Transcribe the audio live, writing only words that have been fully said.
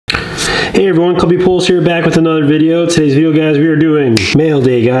Hey everyone, Cubby Pulls here, back with another video. Today's video, guys, we are doing mail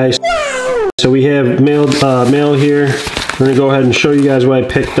day, guys. So we have mail here. We're gonna go ahead and show you guys what I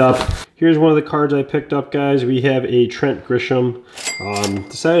picked up. Here's one of the cards I picked up, guys. We have a Trent Grisham.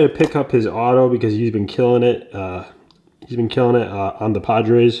 Decided to pick up his auto because he's been killing it. On the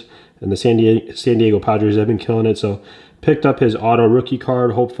Padres, and the San Diego Padres have been killing it. So picked up his auto rookie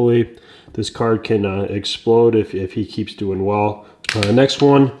card. Hopefully this card can explode if he keeps doing well. Next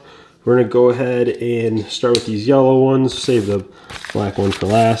one, we're gonna go ahead and start with these yellow ones. Save the black one for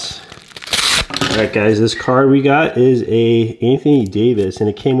last. All right, guys, this card we got is a Anthony Davis, and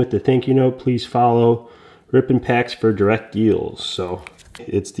it came with the thank you note. Please follow Rippin' Packs for direct deals. So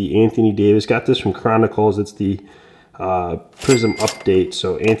it's the Anthony Davis. Got this from Chronicles. It's the Prism update.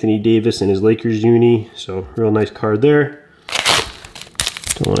 So Anthony Davis and his Lakers uni. So real nice card there.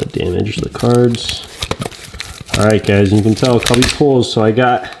 Don't want to damage the cards. All right, guys, you can tell Cubby Pulls. So I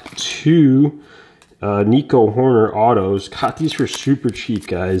got two Nico Horner autos. Got these for super cheap,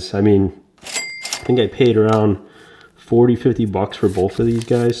 guys. I mean, I think I paid around 40-50 bucks for both of these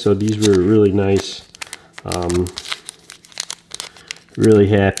guys. So these were really nice. Really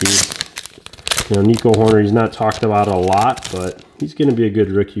happy. You know, Nico Horner, he's not talked about a lot, but he's going to be a good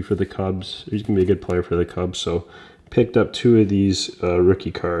rookie for the Cubs. He's going to be a good player for the Cubs. So picked up two of these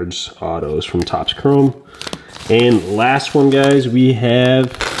rookie cards autos from Topps Chrome. And last one, guys, we have,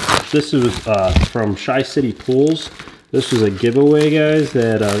 this is from ChiCity Pulls. This was a giveaway, guys,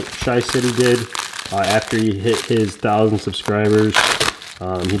 that ChiCity did after he hit his 1,000 subscribers.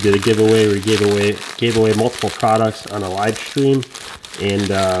 He did a giveaway where he gave away multiple products on a live stream.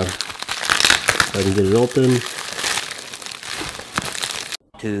 And I can get it open.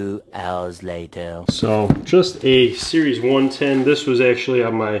 2 hours later. So just a Series 110. This was actually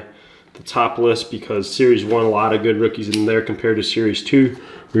on the top list because Series 1, a lot of good rookies in there compared to Series 2.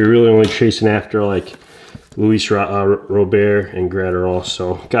 We were really only chasing after like Luis Robert and Gratterall.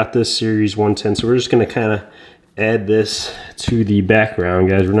 So got this Series 110. So we're just gonna kind of add this to the background,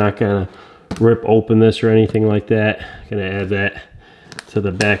 guys. We're not gonna rip open this or anything like that. Gonna add that to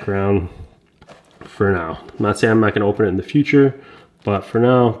the background for now. I'm not saying I'm not gonna open it in the future, but for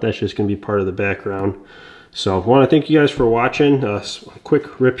now, that's just gonna be part of the background. So I wanna thank you guys for watching. A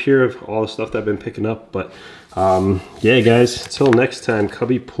quick rip here of all the stuff that I've been picking up. But yeah, guys, until next time,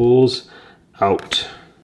 Cubby Pulls out.